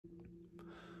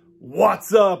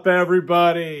What's up,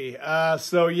 everybody?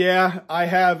 So yeah, I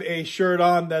have a shirt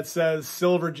on that says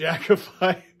Silver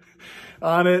Jackify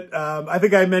on it. I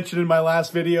think I mentioned in my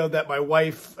last video that my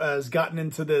wife has gotten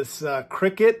into this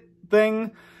cricket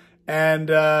thing,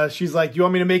 and she's like, "Do you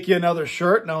want me to make you another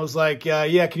shirt?" And I was like,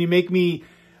 "Yeah, can you make me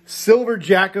Silver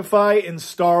Jackify in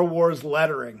Star Wars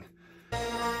lettering?"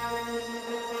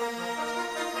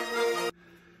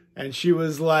 And she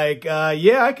was like,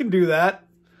 "Yeah, I can do that."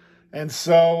 And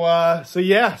so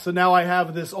now I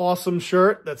have this awesome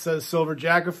shirt that says Silver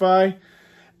Jackify.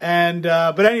 And,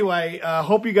 but anyway,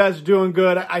 hope you guys are doing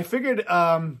good. I figured,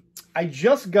 I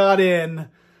just got in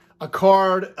a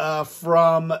card,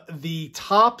 from the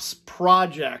Topps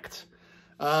Project.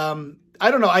 I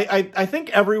don't know. I think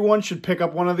everyone should pick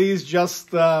up one of these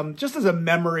just as a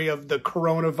memory of the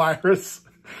coronavirus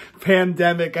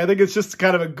pandemic. I think it's just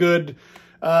kind of a good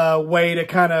way to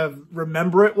kind of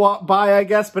remember it by, I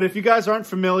guess. But if you guys aren't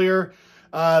familiar,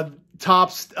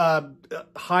 Topps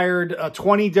hired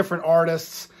 20 different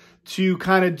artists to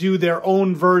kind of do their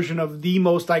own version of the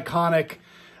most iconic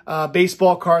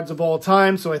baseball cards of all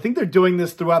time. So I think they're doing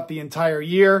this throughout the entire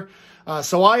year.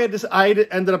 So I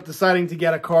ended up deciding to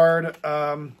get a card.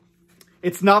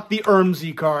 It's not the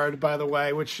Ermsey card, by the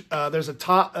way, which there's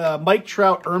a Mike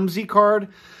Trout Ermsey card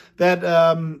that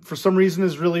for some reason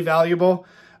is really valuable.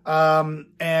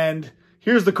 And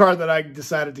here's the card that I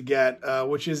decided to get,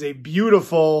 which is a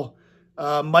beautiful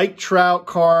Mike Trout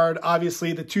card.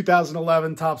 Obviously, the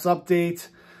 2011 Topps update.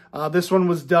 This one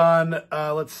was done,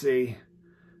 let's see,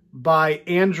 by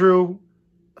Andrew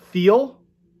Thiel.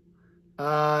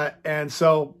 And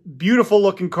so, beautiful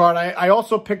looking card. I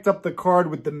also picked up the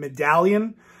card with the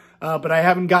medallion, but I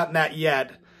haven't gotten that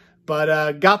yet.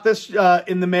 But got this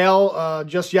in the mail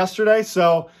just yesterday.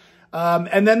 So,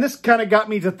 and then this kind of got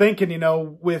me to thinking, you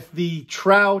know, with the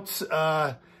Trout,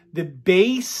 the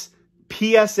base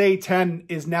PSA 10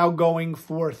 is now going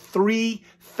for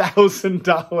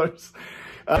 $3,000.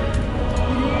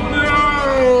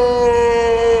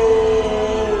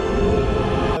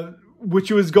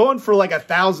 Which was going for like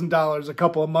 $1,000 a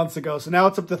couple of months ago. So now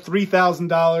it's up to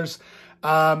 $3,000.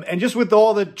 And just with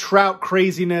all the Trout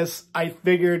craziness, I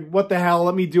figured, what the hell,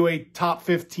 let me do a top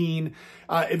 15.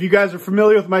 If you guys are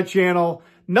familiar with my channel,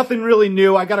 nothing really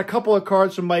new. I got a couple of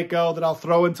cards from Mike O that I'll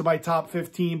throw into my top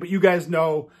 15, but you guys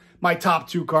know my top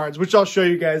 2 cards, which I'll show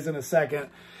you guys in a second.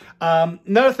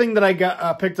 Another thing that I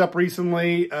got picked up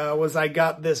recently was I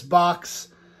got this box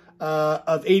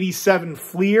of 87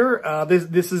 Fleer.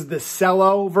 This is the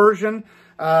Cello version.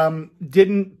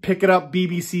 Didn't pick it up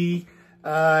BBC.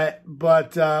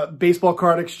 But Baseball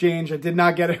Card Exchange, I did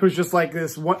not get it. It was just like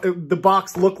this. The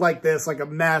box looked like this, like a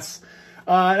mess.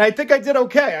 And I think I did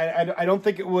okay. I don't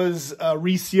think it was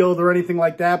resealed or anything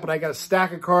like that, but I got a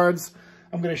stack of cards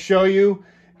I'm going to show you.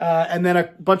 And then a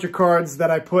bunch of cards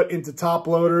that I put into top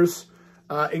loaders,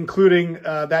 including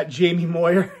that Jamie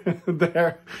Moyer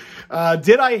there.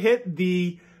 Did I hit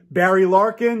the Barry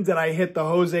Larkin? Did I hit the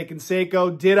Jose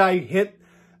Canseco? Did I hit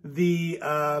the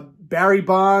Barry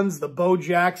Bonds, the Bo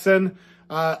Jackson?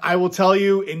 I will tell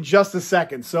you in just a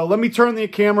second. So let me turn the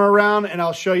camera around and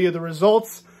I'll show you the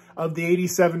results of the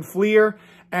 87 Fleer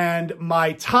and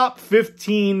my top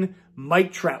 15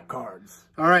 Mike Trout cards.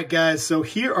 All right, guys. So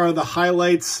here are the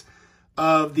highlights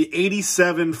of the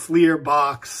 87 Fleer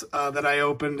box that I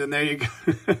opened. And there you go.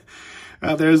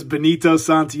 There's Benito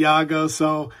Santiago.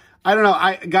 So I don't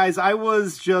know. Guys, I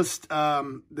was just,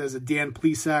 there's a Dan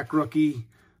Plesac rookie,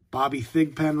 Bobby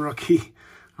Thigpen rookie,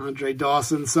 Andre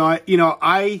Dawson. So,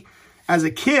 as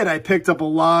a kid, I picked up a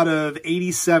lot of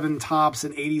 87 Topps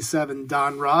and 87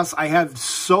 Don Ross. I have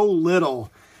so little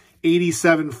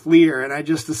 87 Fleer, and I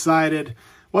just decided,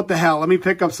 what the hell, let me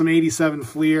pick up some 87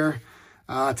 Fleer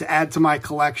to add to my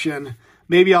collection.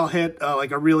 Maybe I'll hit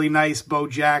like a really nice Bo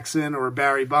Jackson or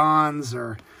Barry Bonds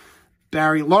or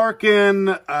Barry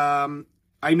Larkin.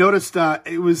 I noticed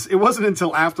it wasn't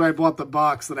until after I bought the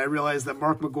box that I realized that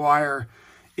Mark McGwire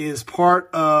is part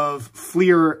of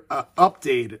Fleer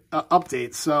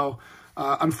update. So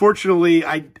unfortunately,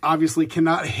 I obviously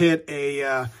cannot hit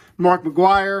a Mark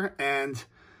McGwire, and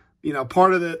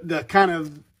part of the kind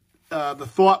of the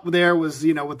thought there was,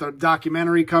 with the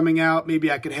documentary coming out,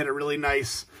 maybe I could hit a really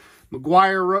nice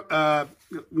McGwire.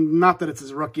 Not that it's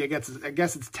his rookie. I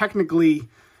guess it's technically,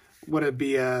 would it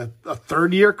be a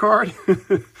third-year card?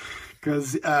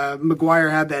 Because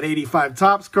McGwire had that 85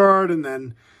 Topps card, and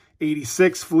then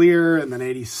 86 Fleer, and then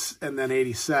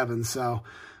 87. So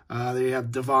there you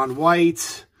have Devon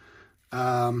White,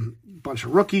 bunch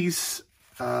of rookies.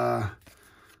 It's a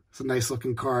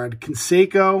nice-looking card.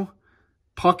 Canseco,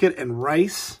 Puckett, and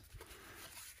Rice.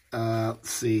 Let's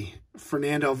see.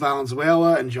 Fernando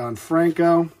Valenzuela and John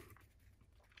Franco.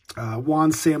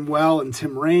 Juan Samuel and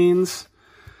Tim Raines.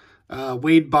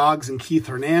 Wade Boggs and Keith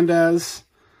Hernandez.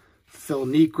 Phil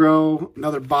Necro.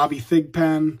 Another Bobby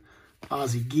Thigpen.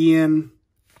 Ozzie Guillen.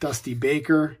 Dusty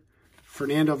Baker.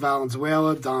 Fernando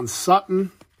Valenzuela. Don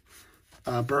Sutton.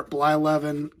 Bert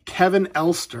Blyleven. Kevin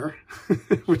Elster,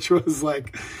 which was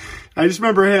like... I just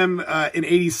remember him in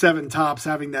 87 Topps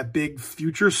having that big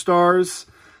Future Stars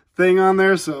thing on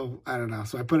there. So, I don't know.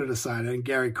 So, I put it aside. And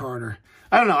Gary Carter.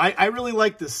 I don't know. I really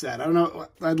like this set. I don't know.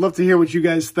 I'd love to hear what you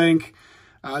guys think.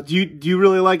 Do you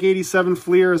really like 87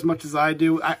 Fleer as much as I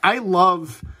do? I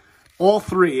love all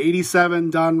three. 87,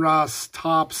 Don Ross,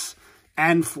 Topps,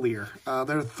 and Fleer.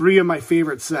 They're three of my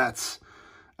favorite sets.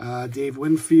 Dave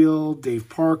Winfield, Dave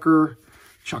Parker,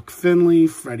 Chuck Finley,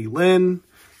 Freddie Lynn,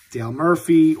 Dale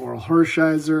Murphy, Oral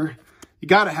Hershiser. You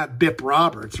got to have Bip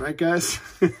Roberts, right, guys?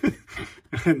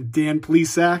 And Dan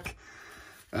Plesac.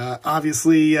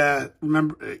 Obviously,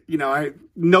 remember, I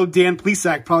know Dan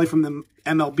Plesac probably from the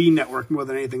MLB Network more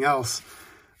than anything else.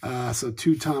 So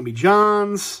 2 Tommy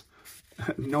Johns,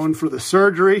 known for the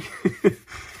surgery.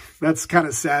 That's kind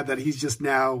of sad that he's just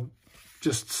now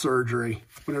just surgery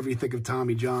whenever you think of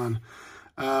Tommy John.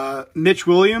 Mitch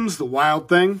Williams, the Wild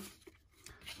Thing.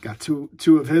 Got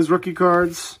two of his rookie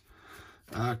cards.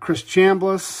 Chris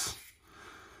Chambliss.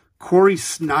 Corey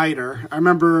Snyder. I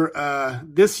remember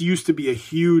this used to be a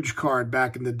huge card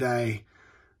back in the day.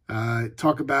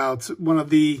 Talk about one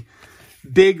of the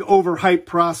big overhyped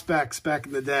prospects back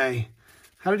in the day.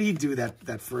 How did he do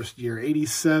that first year?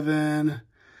 87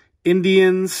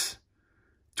 Indians.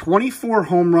 24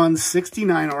 home runs,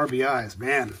 69 RBIs.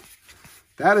 Man,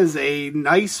 that is a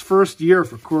nice first year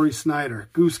for Corey Snyder.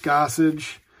 Goose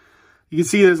Gossage. You can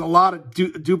see there's a lot of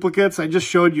duplicates. I just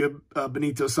showed you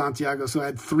Benito Santiago. So I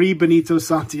had 3 Benito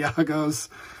Santiagos,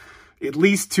 at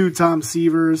least 2 Tom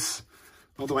Seavers,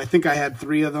 although I think I had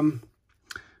 3 of them.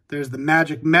 There's the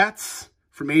Magic Mets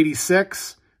from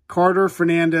 86. Carter,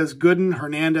 Fernandez, Gooden,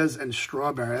 Hernandez, and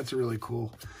Strawberry. That's really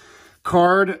cool.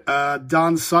 Card,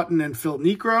 Don Sutton and Phil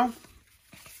Necro.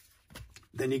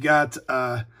 Then you got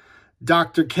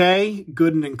Dr. K,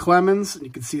 Gooden, and Clemens. And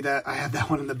you can see that I have that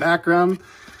one in the background.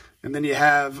 And then you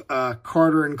have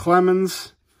Carter and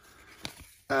Clemens,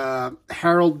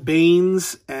 Harold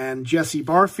Baines and Jesse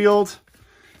Barfield.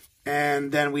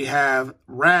 And then we have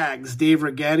Rags, Dave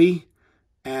Righetti,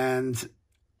 and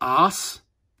Oss.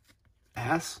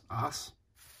 Oss.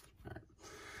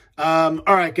 All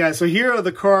right, guys. So here are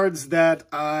the cards that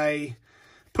I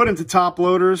put into top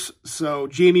loaders. So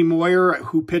Jamie Moyer,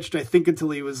 who pitched, I think, until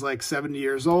he was like 70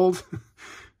 years old.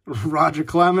 Roger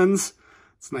Clemens.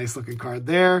 It's a nice looking card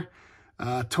there.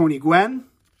 Tony Gwynn.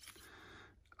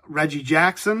 Reggie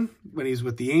Jackson when he's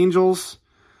with the Angels.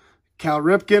 Cal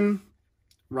Ripken.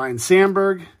 Ryan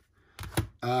Sandberg.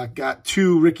 Got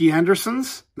 2 Ricky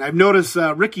Hendersons. And I've noticed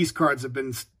Ricky's cards have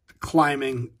been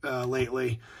climbing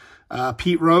lately.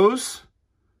 Pete Rose.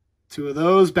 2 of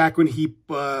those. Back when he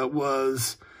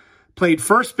played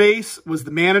first base, was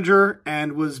the manager,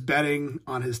 and was betting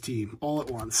on his team all at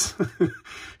once.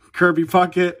 Kirby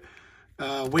Puckett.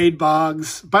 Wade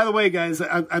Boggs. By the way, guys,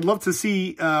 I'd love to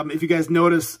see if you guys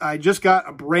notice, I just got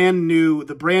the brand new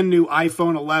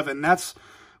iPhone 11. That's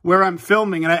where I'm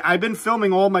filming, and I've been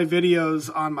filming all my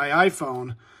videos on my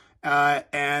iPhone. I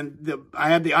had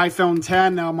the iPhone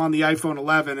 10, now I'm on the iPhone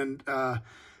 11, and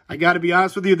I got to be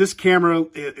honest with you, this camera,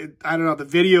 I don't know, the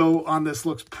video on this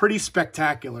looks pretty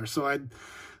spectacular, so I'd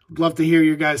love to hear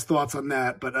your guys' thoughts on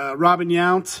that. But Robin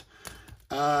Yount,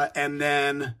 and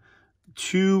then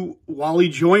 2 Wally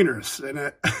Joiners.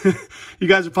 And you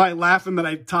guys are probably laughing that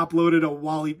I top-loaded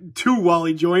 2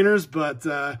 Wally Joiners, but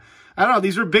I don't know,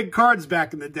 these were big cards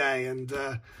back in the day, and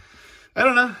I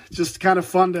don't know, just kind of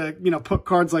fun to, put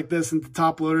cards like this into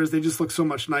top loaders. They just look so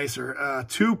much nicer.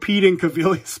 2 Pete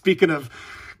Incaviglia, speaking of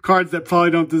cards that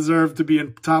probably don't deserve to be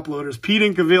in top loaders. Pete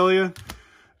Incaviglia,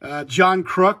 John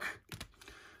Crook,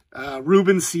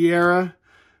 Ruben Sierra,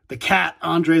 the Cat,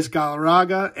 Andres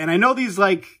Galarraga. And I know these,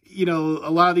 a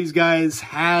lot of these guys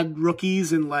had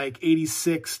rookies in,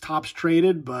 86 Topps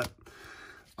traded, but,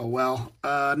 oh well.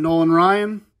 Nolan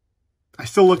Ryan, I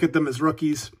still look at them as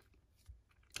rookies.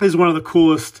 This is one of the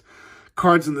coolest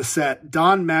cards in the set.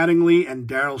 Don Mattingly and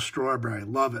Darryl Strawberry.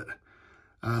 Love it.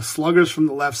 Sluggers from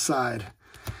the left side.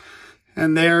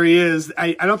 And there he is.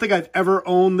 I don't think I've ever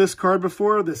owned this card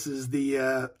before. This is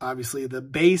the, obviously, the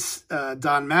base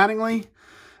Don Mattingly.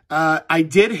 I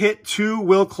did hit 2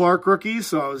 Will Clark rookies,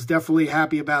 so I was definitely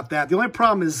happy about that. The only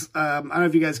problem is, I don't know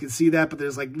if you guys can see that, but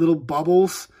there's little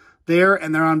bubbles there,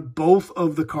 and they're on both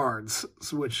of the cards,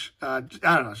 which, I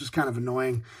don't know, it's just kind of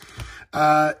annoying.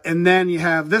 And then you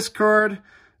have this card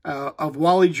of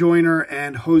Wally Joyner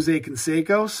and Jose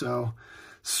Canseco. So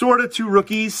sort of two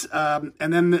rookies. And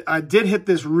then I did hit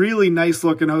this really nice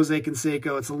looking Jose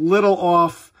Canseco. It's a little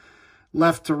off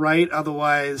left to right.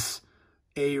 Otherwise,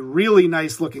 a really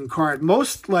nice looking card.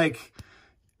 Most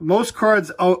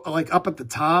cards like up at the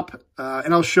top,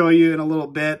 and I'll show you in a little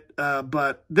bit,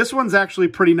 but this one's actually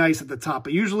pretty nice at the top.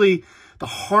 But usually the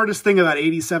hardest thing about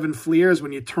 87 Fleer is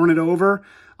when you turn it over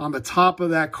on the top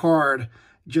of that card,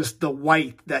 just the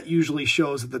white that usually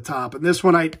shows at the top. And this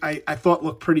one I thought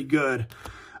looked pretty good.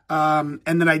 And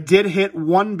then I did hit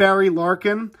one Barry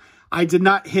Larkin. I did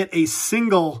not hit a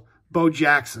single Bo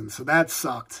Jackson, so that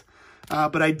sucked.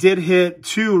 But I did hit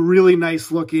two really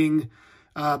nice looking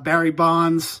Barry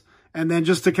Bonds, and then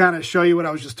just to kind of show you what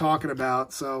I was just talking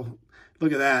about. So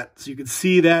look at that. So you can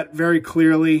see that very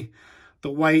clearly,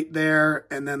 the white there,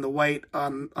 and then the white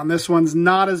on this one's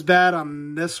not as bad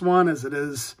on this one as it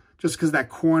is just because that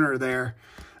corner there.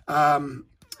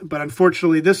 But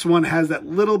unfortunately, this one has that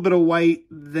little bit of white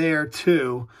there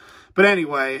too. But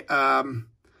anyway,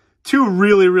 two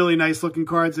really, really nice looking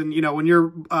cards. And, you know, when you're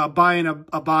buying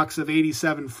a box of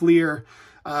 87 Fleer,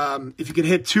 if you could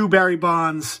hit two Barry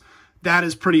Bonds, that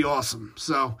is pretty awesome.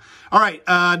 So, all right,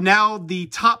 now the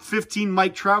top 15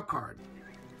 Mike Trout card.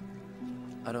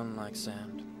 I don't like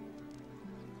sand.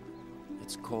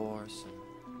 It's coarse and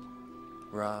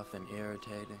rough and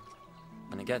irritating,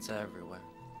 and it gets everywhere.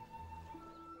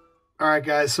 All right,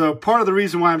 guys, so part of the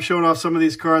reason why I'm showing off some of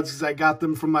these cards is I got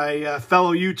them from my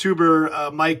fellow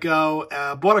YouTuber, Mike O.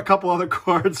 Bought a couple other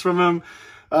cards from him,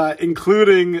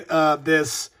 including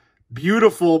this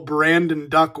beautiful Brandon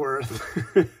Duckworth.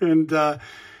 And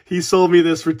he sold me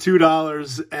this for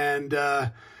 $2, and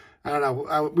I don't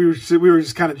know, we were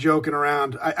just kind of joking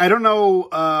around. I don't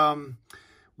know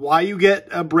why you get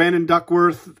a Brandon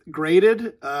Duckworth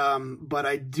graded, but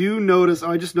I do notice,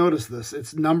 I just noticed this.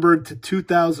 It's numbered to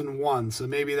 2001, so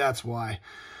maybe that's why.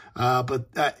 But,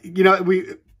 you know,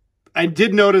 I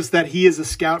did notice that he is a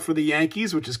scout for the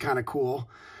Yankees, which is kind of cool.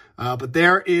 But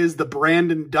there is the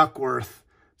Brandon Duckworth.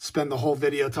 Spend the whole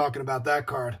video talking about that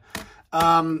card.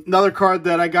 Another card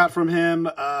that I got from him,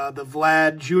 the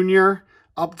Vlad Jr.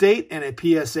 update and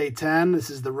a PSA 10.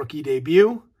 This is the rookie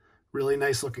debut. Really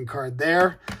nice looking card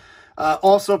there.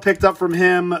 Also picked up from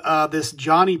him this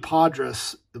Johnny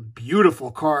Podres, the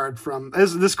beautiful card from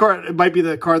this card. It might be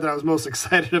the card that I was most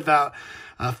excited about.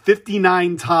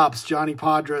 59 tops, Johnny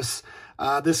Podres.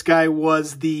 This guy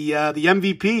was the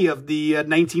MVP of the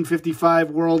 1955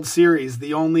 World Series,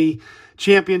 the only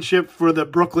championship for the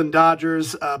Brooklyn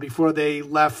Dodgers before they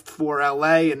left for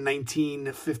LA in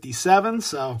 1957.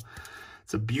 So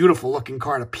it's a beautiful looking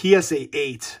card, a PSA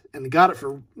 8, and got it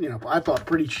for, you know, I thought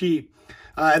pretty cheap.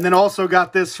 And then also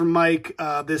got this from Mike.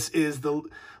 This is the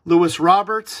Lewis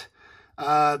Roberts,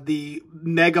 the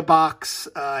Mega Box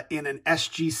in an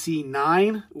SGC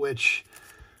 9, which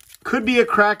could be a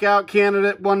crack out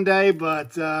candidate one day,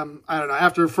 but I don't know.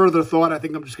 After further thought, I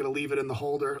think I'm just going to leave it in the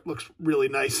holder. It looks really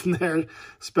nice in there,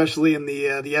 especially in the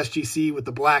SGC with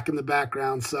the black in the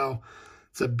background. So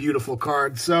it's a beautiful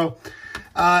card. So,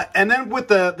 and then with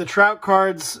the Trout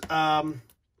cards,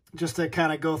 just to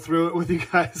kind of go through it with you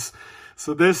guys.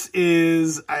 So this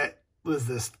is, what is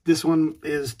this? This one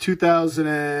is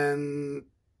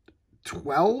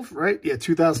 2012, right? Yeah,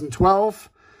 2012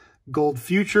 Gold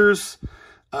Futures.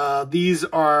 These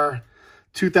are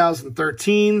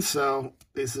 2013, so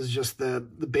this is just the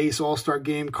base All-Star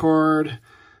Game card.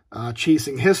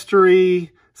 Chasing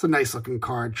History. It's a nice looking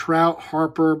card. Trout,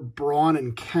 Harper, Braun,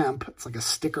 and Kemp. It's like a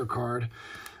sticker card.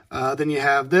 Then you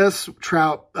have this,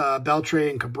 Trout, Beltre,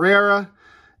 and Cabrera.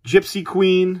 Gypsy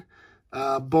Queen,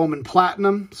 Bowman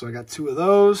Platinum. So I got two of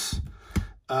those.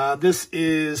 This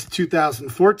is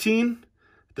 2014.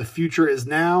 The Future Is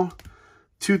Now.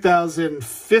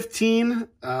 2015,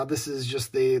 this is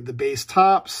just the base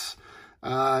tops.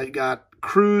 You got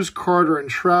Cruz, Carter, and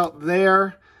Trout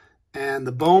there, and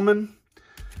the Bowman.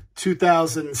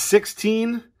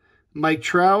 2016, Mike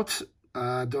Trout.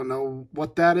 Don't know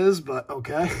what that is, but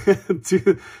okay.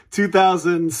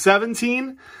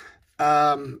 2017.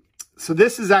 So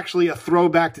this is actually a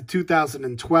throwback to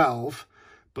 2012,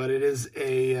 but it is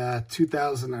a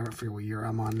 2000, I forget what year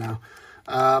I'm on now.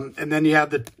 And then you have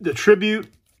the tribute,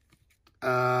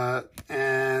 and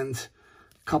a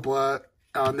couple of,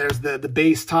 and there's the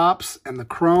base tops and the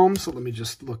chrome. So let me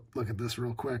just look at this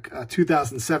real quick.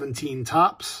 2017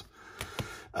 tops.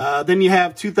 Then you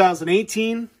have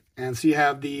 2018, and so you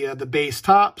have the base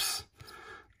tops.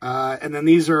 And then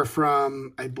these are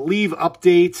from, I believe,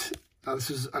 Update.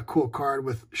 This is a cool card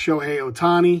with Shohei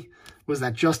Ohtani. Was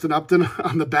that Justin Upton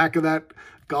on the back of that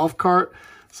golf cart.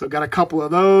 So got a couple of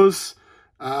those.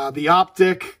 The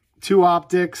Optic, 2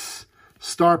 Optics,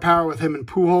 Star Power with him and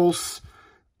Pujols,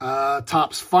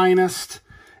 Topps Finest,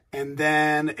 and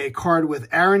then a card with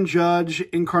Aaron Judge,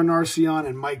 Encarnacion,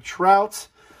 and Mike Trout.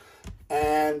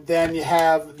 And then you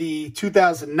have the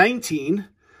 2019.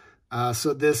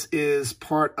 So this is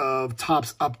part of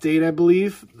Topps Update, I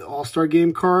believe, the All-Star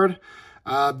Game card.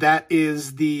 That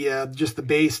is the just the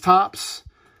base Topps.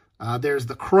 There's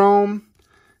the Chrome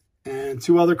and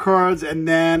 2 other cards. And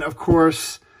then, of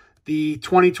course, the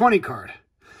 2020 card.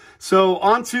 So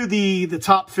on to the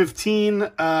top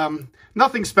 15.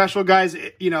 Nothing special, guys.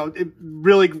 It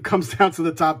really comes down to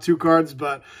the top 2 cards,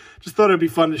 but just thought it'd be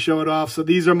fun to show it off. So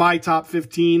these are my top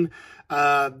 15.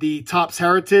 The Topps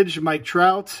Heritage, Mike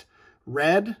Trout,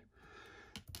 red.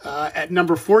 At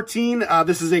number 14,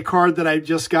 this is a card that I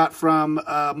just got from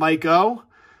Mike O.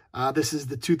 This is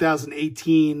the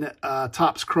 2018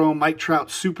 Topps Chrome Mike Trout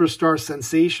Superstar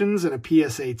Sensations and a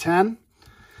PSA 10.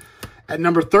 At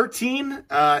number 13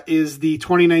 is the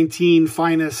 2019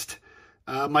 Finest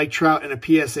Mike Trout and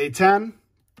a PSA 10.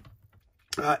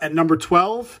 At number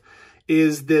 12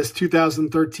 is this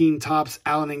 2013 Topps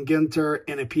Allen and Ginter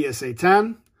and a PSA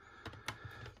 10.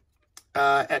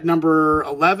 At number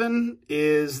 11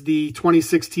 is the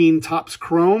 2016 Topps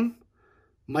Chrome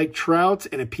Mike Trout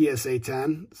and a PSA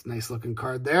 10. It's a nice looking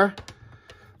card there.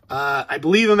 I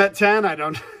believe I'm at 10. I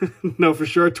don't know for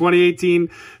sure. 2018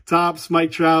 Topps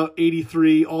Mike Trout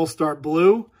 83 All-Star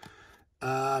Blue.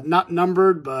 Not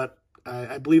numbered, but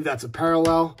I believe that's a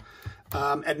parallel.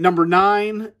 At number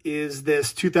 9 is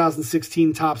this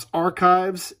 2016 Topps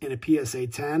Archives in a PSA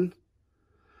 10.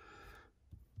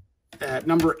 At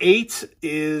number 8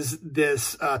 is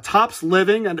this Topps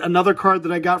Living, another card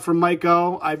that I got from Mike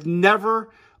O. I've never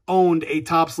owned a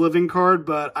Topps Living card,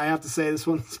 but I have to say this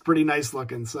one's pretty nice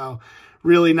looking. So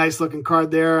really nice looking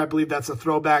card there. I believe that's a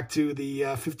throwback to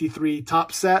the 53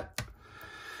 Topps set.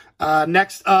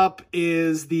 Next up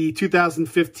is the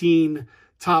 2015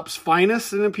 Topps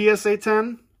Finest in a PSA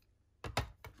 10.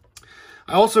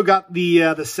 I also got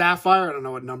the Sapphire. I don't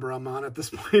know what number I'm on at this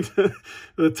point.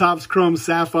 The Topps Chrome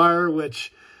Sapphire,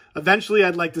 which eventually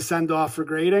I'd like to send off for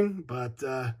grading, but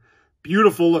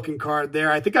beautiful looking card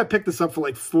there. I think I picked this up for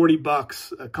like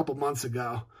 $40 a couple months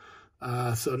ago.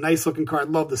 So nice looking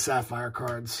card. Love the Sapphire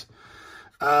cards.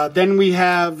 Then we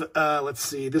have, let's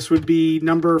see, this would be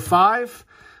number 5.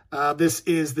 This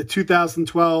is the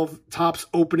 2012 Topps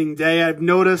Opening Day. I've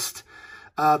noticed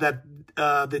that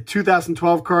the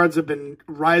 2012 cards have been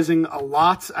rising a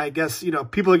lot. I guess,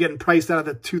 people are getting priced out of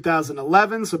the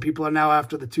 2011, so people are now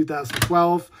after the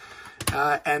 2012.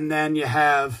 And then you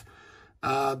have,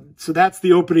 so that's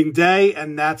the opening day,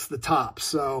 and that's the Topps.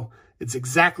 So it's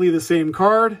exactly the same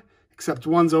card, except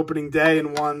one's opening day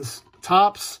and one's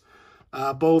Topps,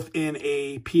 both in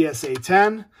a PSA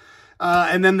 10.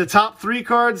 And then the top 3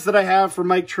 cards that I have for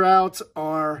Mike Trout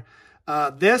are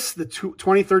the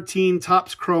 2013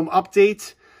 Topps Chrome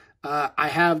Update. I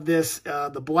have this,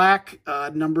 the black,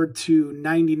 numbered to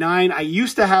 99. I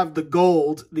used to have the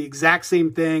gold, the exact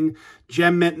same thing,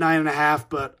 gem mint 9.5,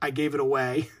 but I gave it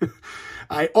away.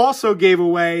 I also gave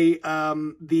away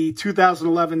the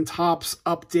 2011 Topps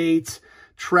Update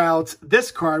Trout,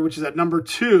 this card, which is at number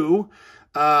 2.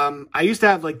 I used to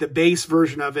have like the base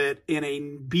version of it in a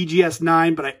BGS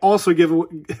 9, but I also gave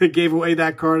away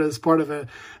that card as part of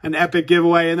an epic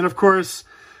giveaway. And then, of course,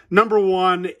 number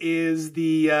 1 is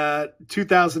the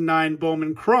 2009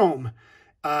 Bowman Chrome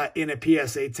in a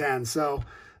PSA 10. So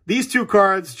these 2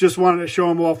 cards, just wanted to show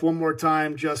them off one more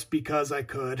time just because I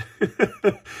could.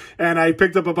 And I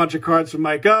picked up a bunch of cards from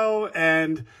Mike O,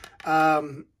 and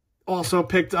also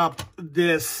picked up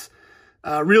this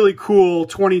really cool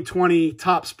 2020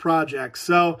 Topps project.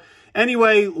 So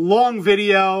anyway, long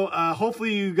video.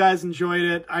 Hopefully you guys enjoyed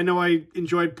it. I know I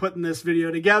enjoyed putting this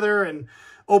video together and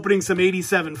opening some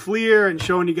 87 Fleer and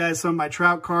showing you guys some of my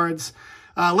Trout cards.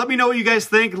 Let me know what you guys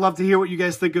think. I'd love to hear what you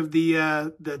guys think of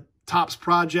the Topps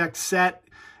project set.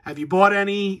 Have you bought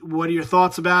any? What are your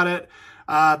thoughts about it?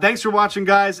 Thanks for watching,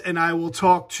 guys, and I will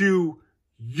talk to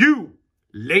you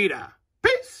later.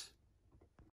 Peace.